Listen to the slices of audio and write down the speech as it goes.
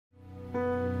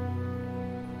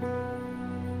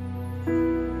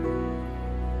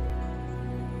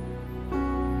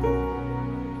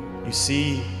You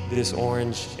see this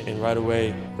orange and right away,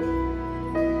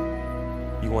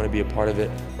 you want to be a part of it.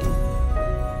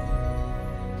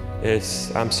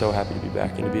 I'm so happy to be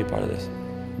back and to be a part of this.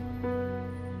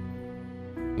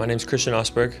 My name's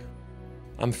Ostberg.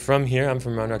 I'm from here, I'm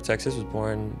from Round Rock, Texas. Was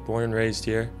born and raised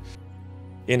here.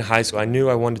 In high school, I knew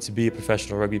I wanted to be a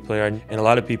professional rugby player, and a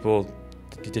lot of people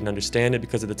didn't understand it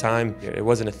because at the time, it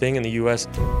wasn't a thing in the US.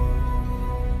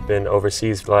 Been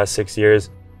overseas for the last 6 years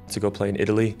to go play in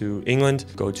Italy, to England,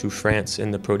 go to France in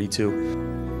the Pro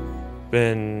D2.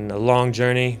 Been a long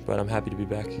journey, but I'm happy to be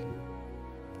back.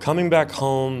 Coming back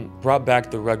home brought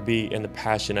back the rugby and the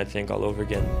passion, I think, all over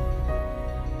again.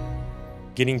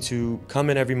 Getting to come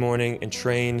in every morning and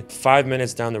train 5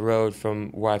 minutes down the road from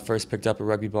where I first picked up a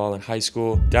rugby ball in high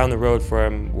school, down the road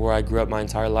from where I grew up my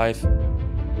entire life.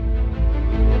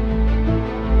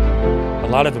 A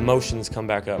lot of emotions come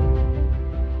back up.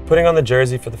 Putting on the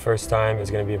jersey for the first time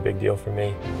is going to be a big deal for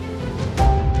me.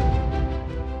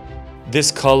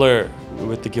 This color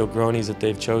with the Gilgronis that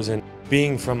they've chosen,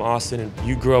 being from Austin, and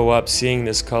you grow up seeing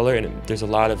this color and there's a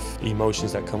lot of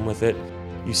emotions that come with it.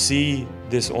 You see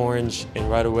this orange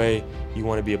and right away you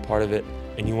want to be a part of it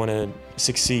and you want to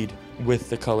succeed with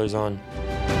the colors on.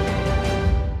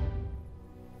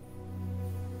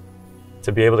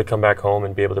 To be able to come back home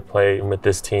and be able to play with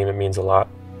this team, it means a lot.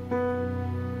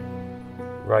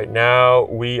 Right now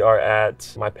we are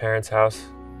at my parents' house.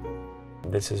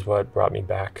 This is what brought me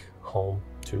back home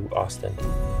to Austin.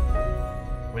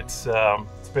 It's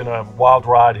been a wild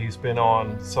ride he's been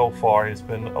on so far. He's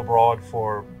been abroad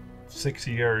for 6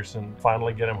 years, and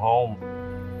finally get him home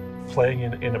playing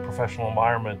in a professional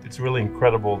environment. It's really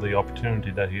incredible, the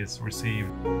opportunity that he has received.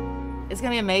 It's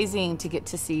going to be amazing to get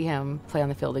to see him play on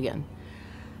the field again.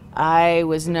 I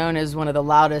was known as one of the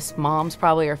loudest moms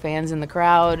probably or fans in the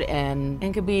crowd, and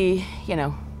could be, you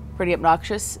know, pretty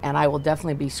obnoxious, and I will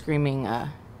definitely be screaming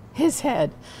his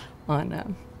head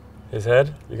on his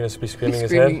head? You're going to be screaming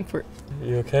his head?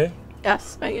 You okay?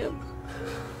 Yes, I am.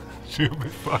 She'll be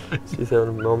fine. She's having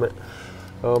a moment.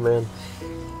 Oh man.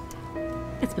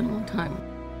 It's been a long time.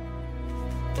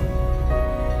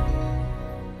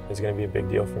 It's going to be a big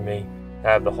deal for me. To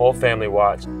have the whole family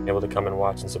watch, able to come and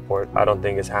watch and support, I don't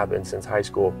think it's happened since high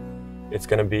school. It's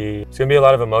going to be a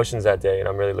lot of emotions that day, and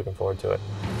I'm really looking forward to it.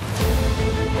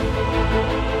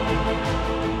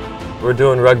 We're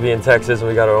doing rugby in Texas, and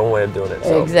we got our own way of doing it.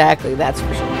 So. Exactly, that's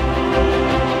for sure.